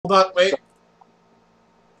Hold on, wait.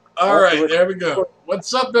 All right, there we go.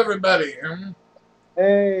 What's up, everybody?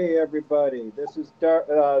 Hey, everybody. This is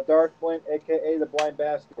Darth Flint, a.k.a. the Blind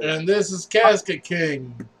Bastard. And this is Casket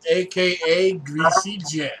King, a.k.a. Greasy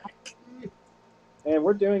Jack. And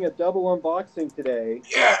we're doing a double unboxing today.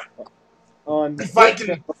 Yeah. If I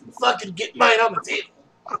can fucking get mine on the table.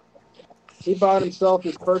 He bought himself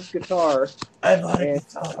his first guitar. I bought a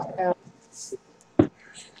guitar.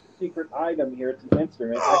 Secret item here. It's an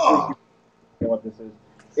instrument. Actually, you know what this is.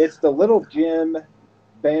 It's the Little Jim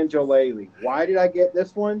Banjolele. Why did I get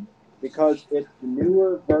this one? Because it's the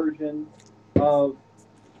newer version of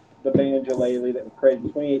the Banjolele that was created in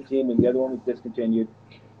 2018 when the other one was discontinued.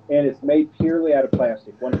 And it's made purely out of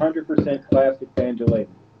plastic. 100% plastic Banjolele.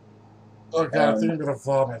 Oh, God, I think I'm going to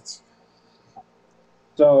vomit.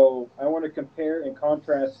 So I want to compare and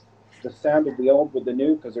contrast the sound of the old with the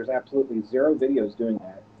new because there's absolutely zero videos doing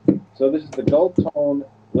that. So this is the gold tone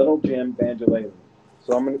Little Jim Banjolele.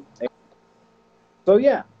 So I'm going to... So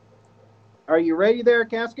yeah. Are you ready there,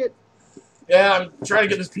 Casket? Yeah, I'm trying to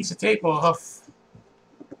get this piece of tape off.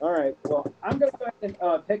 All right. Well, I'm going to go ahead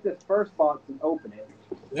and take this first box and open it.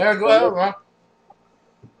 Yeah, go ahead, Rob.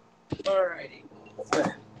 All righty.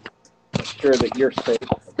 Make sure that you're safe.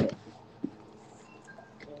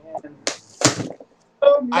 And...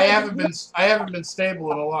 Oh, I haven't been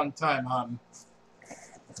stable in a long time, hon.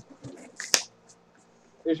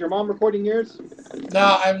 Is your mom recording yours?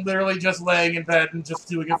 No, I'm literally just laying in bed and just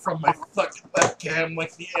doing it from my fucking webcam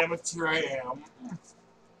like the amateur I am.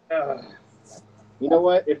 You know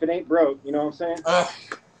what? If it ain't broke, you know what I'm saying?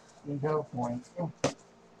 No point.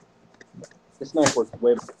 This knife works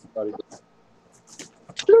way better.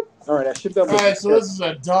 All right, I should be able to... Alright, so this is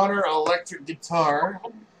a Donner electric guitar.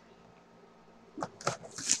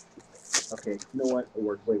 Okay, you know what? It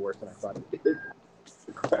works way worse than I thought it did.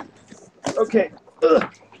 Okay.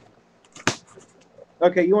 Ugh.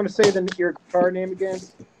 Okay, you want to say your guitar name again?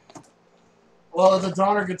 Well, it's a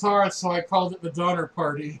Donner guitar, so I called it the Donner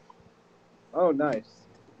Party. Oh, nice.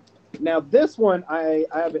 Now, this one, I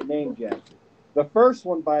haven't named yet. The first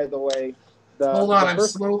one, by the way... Hold on, I'm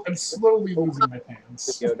slowly losing my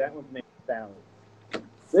pants. Video, that one's named Sally.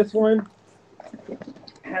 This one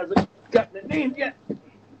hasn't gotten a name yet.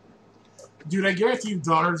 Dude, I guarantee you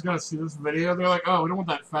Donner's gonna see this video. They're like, oh, we don't want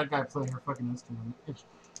that fat guy playing our fucking instrument.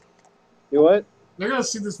 You what? They're gonna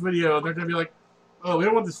see this video, and they're gonna be like, oh, we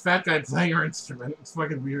don't want this fat guy playing our instrument. It's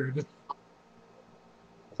fucking weird.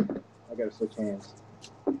 I gotta switch hands.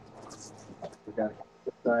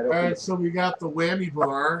 Alright, so we got the whammy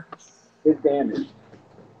bar. It's damaged.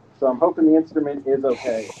 So I'm hoping the instrument is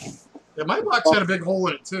okay. Yeah, my box had a big hole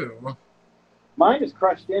in it, too. Mine is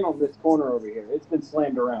crushed in on this corner over here. It's been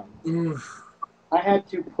slammed around. Oof. I had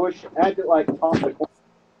to like pump the corner.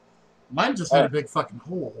 Mine just had a big fucking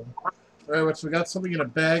hole. Alright, so we got something in a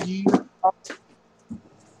baggie.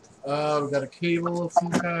 We got a cable of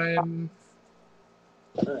some kind.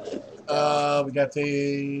 We got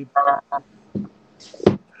a...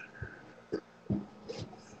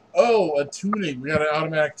 Oh, a tuning. We got an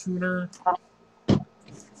automatic tuner.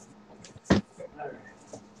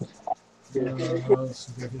 We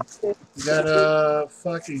got a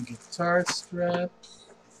fucking guitar strap.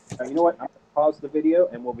 You know what? I'm going to pause the video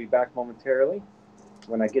and we'll be back momentarily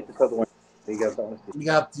when I get this other one. So you guys don't want to see. We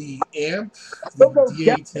got the amp, the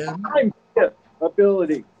DA-10. Time skip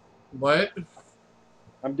ability. What?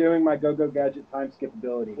 I'm doing my go-go gadget time skip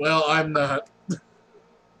ability. Well, I'm not.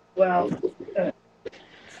 Well,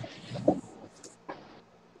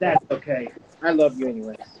 that's okay. I love you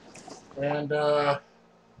anyways. And,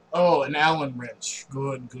 oh, an Allen wrench.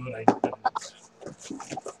 Good, I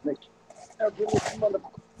did it.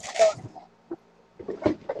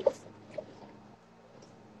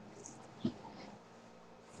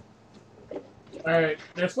 Alright,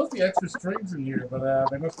 there's supposed to be extra strings in here, but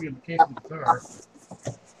they must be in the case of the guitar.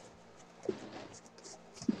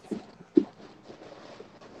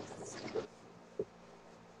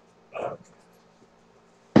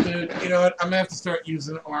 Dude, you know what? I'm gonna have to start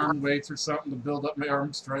using arm weights or something to build up my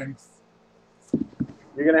arm strength.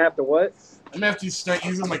 You're gonna have to what? I'm gonna have to start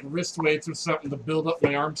using like wrist weights or something to build up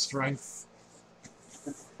my arm strength.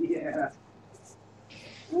 Yeah.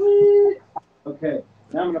 Okay,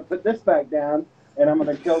 now I'm gonna put this back down, and I'm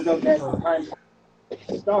gonna go get time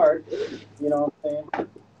to start. You know what I'm saying?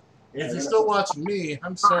 If you're still watching me,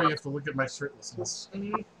 I'm sorry you have to look at my shirtlessness.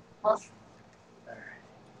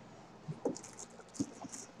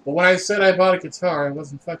 But when I said I bought a guitar, I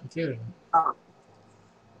wasn't fucking kidding.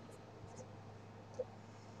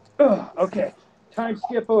 Okay, time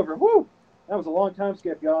skip over. Woo! That was a long time,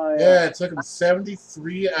 Skip, y'all. Yeah, it took him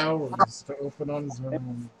 73 hours to open on his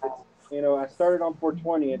own. You know, I started on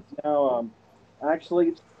 420. It's now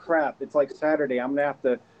actually crap. It's like Saturday. I'm gonna have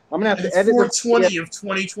to It's edit 420 of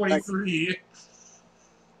 2023.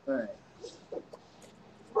 All right.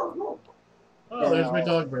 Oh, there's my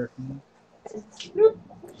dog barking.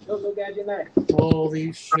 Go gadget night.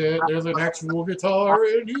 Holy shit, there's an actual guitar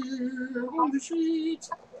in here. Holy shit.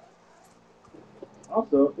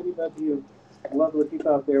 Also, if any of you lovely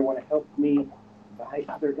people out there want to help me buy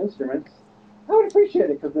other instruments, I would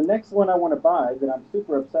appreciate it, because the next one I want to buy that I'm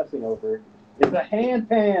super obsessing over is a hand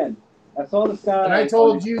pan. I saw this guy. And I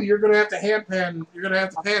told you, you're gonna have to handpan. You're gonna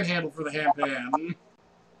have to panhandle for the handpan.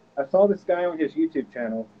 I saw this guy on his YouTube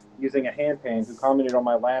channel using a hand pan who commented on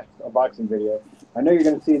my last unboxing video. I know you're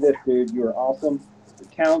going to see this, dude. You are awesome.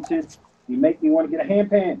 You're talented. You make me want to get a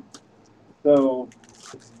hand pan. So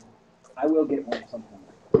I will get one sometime.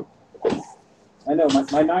 I know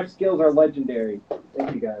my knife skills are legendary.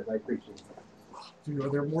 Thank you guys. I appreciate it. Dude, are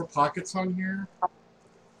there more pockets on here?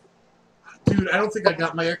 Dude, I don't think I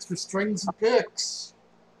got my extra strings and picks.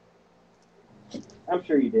 I'm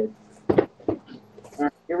sure you did. All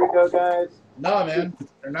right, here we go, guys. Nah, man.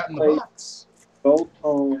 They're not in the box. Gold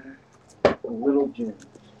tone, little Jim.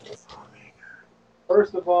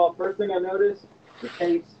 First of all, first thing I noticed, the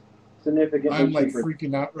case significantly I'm like cheaper.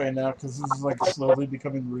 freaking out right now because this is like slowly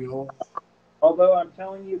becoming real. Although I'm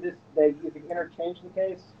telling you, you can interchange the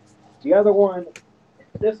case. The other one,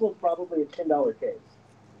 this one's probably a $10 case.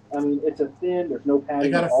 I mean, it's a thin. There's no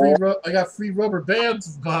padding at all. I got free rubber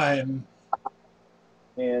bands of mine.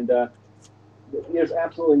 And there's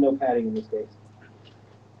absolutely no padding in this case.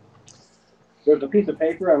 There's a piece of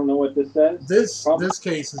paper. I don't know what this says. This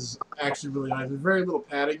case is actually really nice. There's very little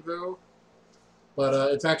padding though,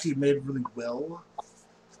 but it's actually made really well.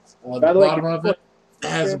 The bottom of it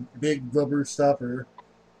has a big rubber stopper.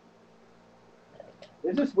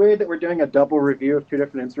 Is this weird that we're doing a double review of two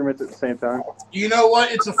different instruments at the same time? You know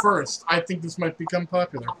what? It's a first. I think this might become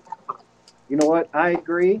popular. You know what? I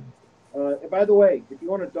agree. By the way, if you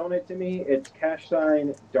want to donate to me, it's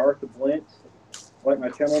 #Darth Blint, like my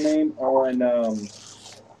channel name, on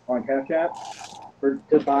Cash App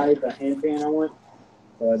to buy the hand pan I want.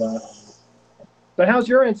 But so how's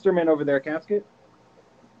your instrument over there, Casket?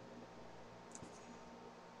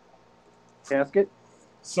 Casket?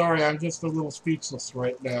 Sorry, I'm just a little speechless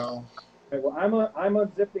right now. Okay, well, I'm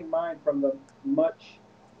unzipping mine from the much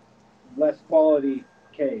less quality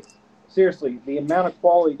case. Seriously, the amount of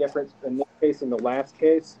quality difference in this case and the last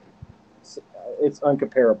case, it's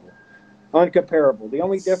uncomparable. Uncomparable. The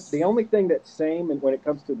only thing that's same when it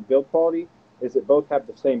comes to the build quality is that both have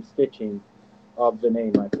the same stitching of the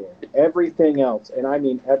name right there. Everything else, and I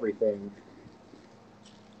mean everything,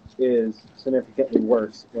 is significantly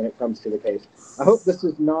worse when it comes to the case. I hope this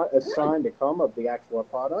is not a sign to come of the actual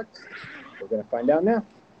product. We're going to find out now.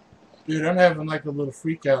 Dude, I'm having like a little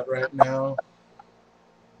freak out right now.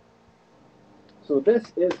 So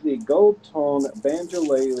this is the gold tone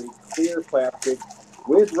banjolele clear plastic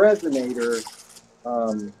with resonator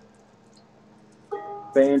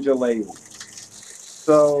banjolele.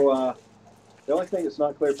 So the only thing that's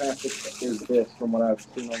not clear plastic is this, from what I've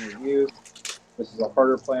seen on reviews. This is a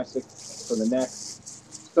harder plastic for the neck.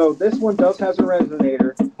 So this one does have a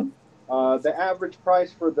resonator. The average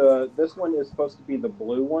price for this one is supposed to be the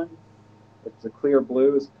blue one. It's a clear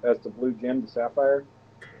blue, as the blue gem, the sapphire.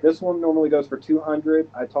 This one normally goes for $200.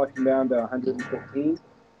 I talked him down to $115.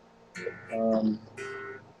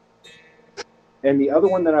 And the other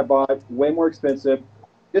one that I bought, way more expensive.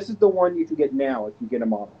 This is the one you can get now if you get a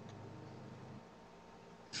model.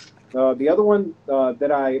 The other one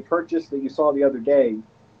that I purchased that you saw the other day,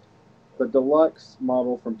 the deluxe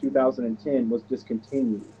model from 2010, was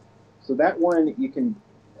discontinued. So that one you can,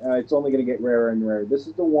 it's only going to get rarer and rarer. This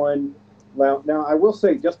is the one. Now I will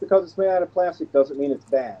say, just because it's made out of plastic doesn't mean it's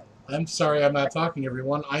bad. I'm sorry I'm not talking,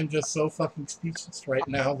 everyone. I'm just so fucking speechless right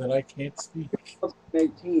now that I can't speak.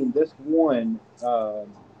 2018, this one,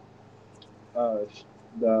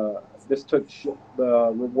 this took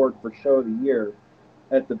the reward for show of the year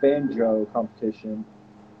at the banjo competition.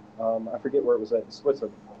 I forget where it was at, in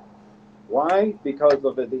Switzerland. Why? Because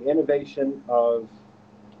of the innovation of,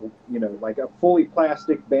 like a fully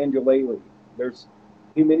plastic banjolele.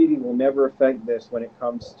 Humidity will never affect this when it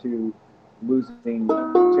comes to losing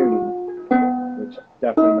tuning, which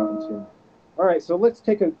definitely not in tune. All right, so let's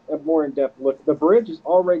take a more in-depth look. The bridge is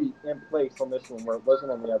already in place on this one, where it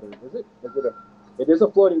wasn't on the other. Is it? It is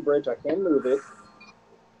a floating bridge. I can move it,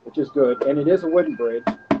 which is good, and it is a wooden bridge.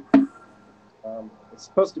 It's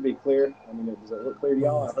supposed to be clear. I mean, does it look clear to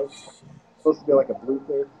y'all? I hope it's supposed to be like a blue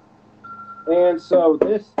clear. And so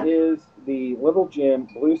this is the Little Jim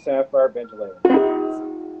Blue Sapphire Banjolator.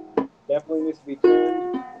 Definitely needs to be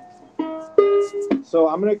tuned. So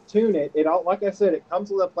I'm going to tune it. Like I said, it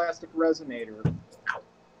comes with a plastic resonator.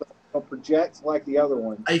 It projects like the other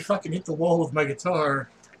one. I fucking hit the wall with my guitar.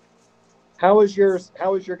 How is your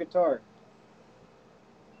guitar?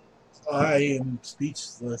 I am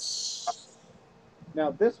speechless.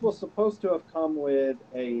 Now this was supposed to have come with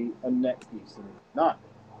a neck piece, and it's not.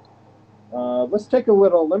 Let's take a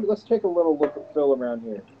little look at Phil around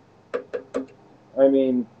here. I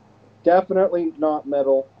mean, definitely not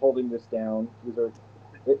metal holding this down.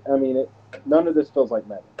 None of this feels like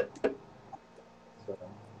metal. So,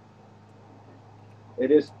 it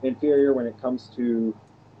is inferior when it comes to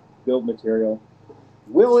build material.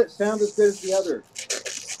 Will it sound as good as the other?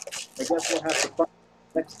 I guess we'll have to find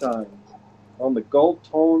next time on the Gold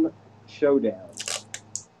Tone Showdown.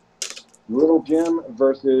 Little Jim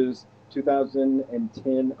versus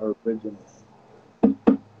 2010 original.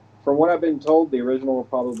 From what I've been told, the original will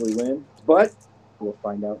probably win, but we'll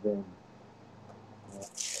find out then.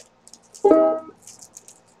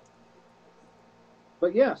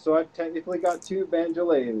 But yeah, so I've technically got two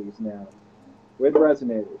banjoleles now with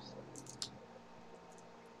resonators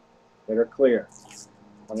that are clear.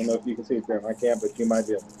 I don't know if you can see it there. I can't, but you might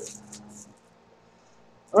be able to.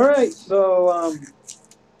 All right, so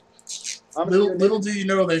little do you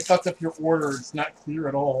know, they fucked up your order. It's not clear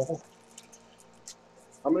at all.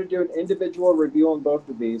 I'm going to do an individual review on both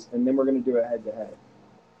of these, and then we're going to do a head-to-head.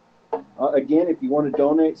 Again, if you want to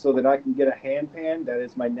donate so that I can get a hand pan, that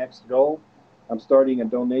is my next goal. I'm starting a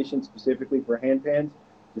donation specifically for hand pans.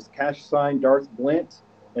 Just # Darth Blint,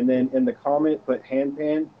 and then in the comment put hand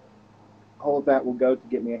pan. All of that will go to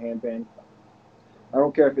get me a hand pan. I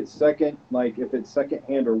don't care if it's second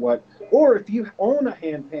hand or what. Or if you own a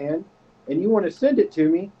hand pan and you want to send it to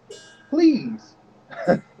me, please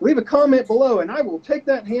leave a comment below, and I will take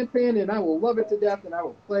that hand pan and I will love it to death and I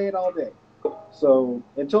will play it all day. So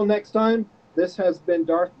until next time, this has been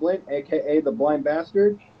Darth Blint, aka the Blind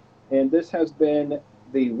Bastard, and this has been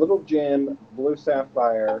the Little Jim Blue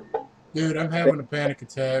Sapphire. Dude, I'm having a panic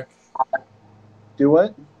attack. Do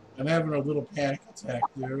what? I'm having a little panic attack,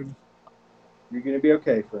 dude. You're gonna be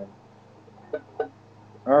okay, friend.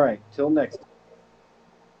 All right, till next time.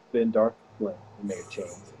 It's been Darth Blint, the Mayor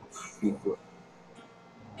Chains.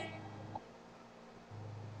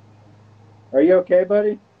 Are you okay,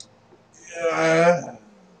 buddy? Yeah.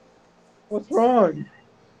 What's wrong?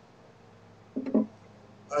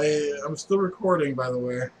 I'm still recording, by the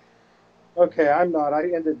way. Okay, I'm not.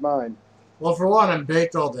 I ended mine. Well, for one, I'm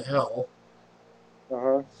baked all to hell.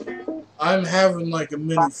 Uh-huh. I'm having like a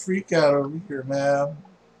mini freak out over here, man.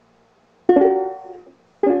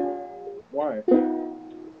 Why?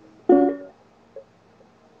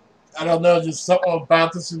 I don't know, just something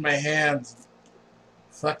about this in my hands.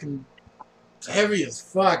 Fucking heavy as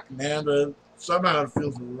fuck, man, but somehow it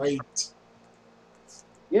feels right.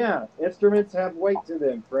 Yeah, instruments have weight to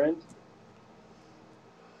them, friend.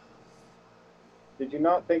 Did you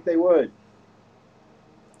not think they would?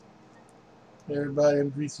 Hey everybody, I'm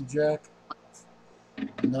Greasy Jack.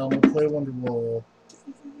 And now I'm gonna play Wonderwall.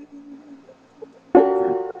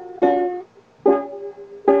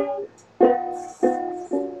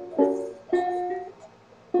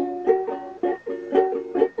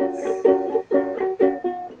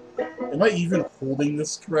 Am I even holding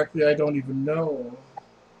this correctly? I don't even know.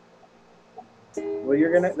 Well,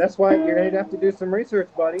 that's why you're gonna have to do some research,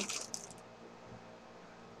 buddy.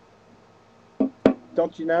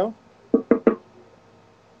 Don't you know?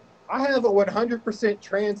 I have a 100%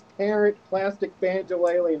 transparent plastic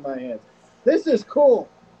banjolele in my hands. This is cool.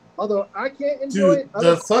 Although I can't enjoy it. Dude,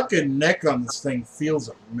 the fucking neck on this thing feels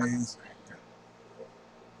amazing.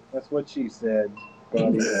 That's what she said,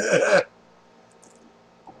 buddy.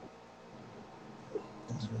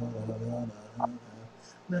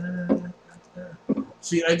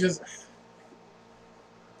 See,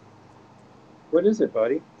 What is it,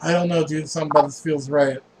 buddy? I don't know, dude. Something about this feels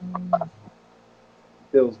right.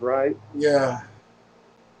 Feels right? Yeah.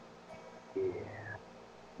 Yeah.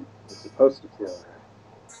 It's supposed to feel right.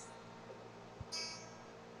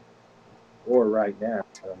 Or right now.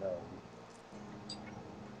 I don't know.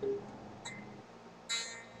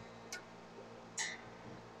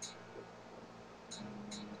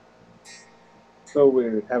 So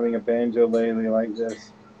weird having a banjolele like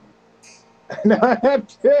this. And I have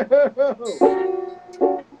two!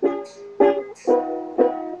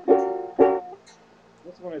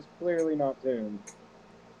 This one is clearly not tuned.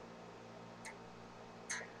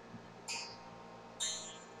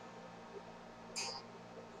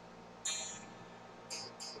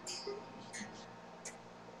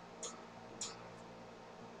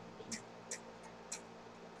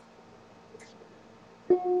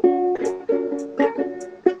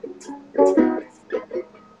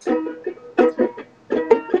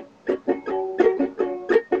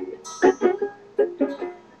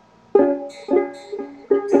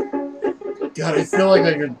 God, I feel like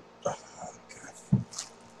I could.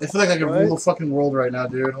 I feel like I could What? rule the fucking world right now,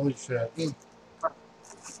 dude. Holy shit. Did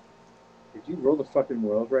you rule the fucking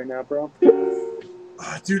world right now, bro?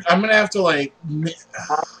 Dude, I'm gonna have to like.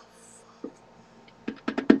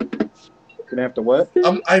 Gonna have to what?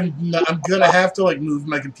 I'm gonna have to like move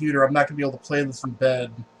my computer. I'm not gonna be able to play this in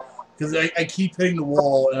bed because I keep hitting the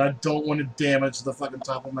wall and I don't want to damage the fucking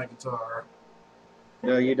top of my guitar.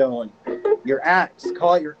 No, you don't. Your axe.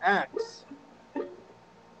 Call it your axe.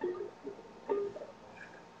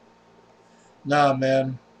 Nah,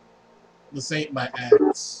 man. This ain't my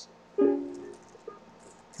axe.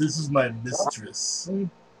 This is my mistress.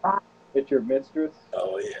 It's your mistress?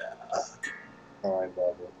 Oh, yeah. Oh, I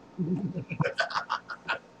love it.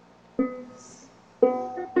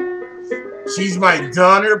 She's my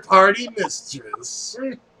Donner Party mistress.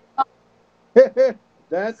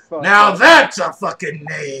 That's fucked Now up. that's a fucking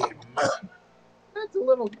name. That's a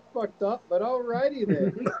little fucked up, but alrighty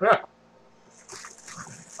then.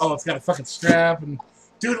 Oh, it's got a fucking strap and...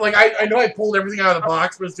 Dude, like, I know I pulled everything out of the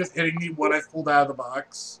box, but it's just hitting me what I pulled out of the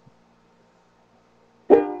box.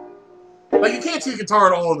 Like, you can't see the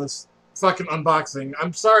guitar at all in this fucking unboxing.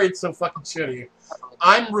 I'm sorry it's so fucking shitty.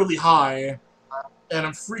 I'm really high, and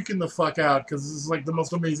I'm freaking the fuck out, because this is, like, the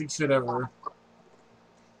most amazing shit ever.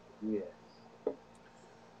 Yes.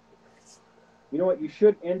 You know what? You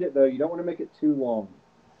should end it, though. You don't want to make it too long.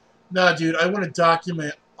 Nah, dude, I want to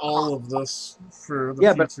document all of this for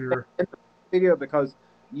the future. But video, because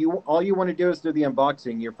all you want to do is do the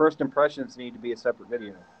unboxing. Your first impressions need to be a separate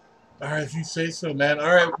video. Alright, if you say so, man.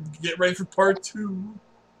 Alright, get ready for part 2.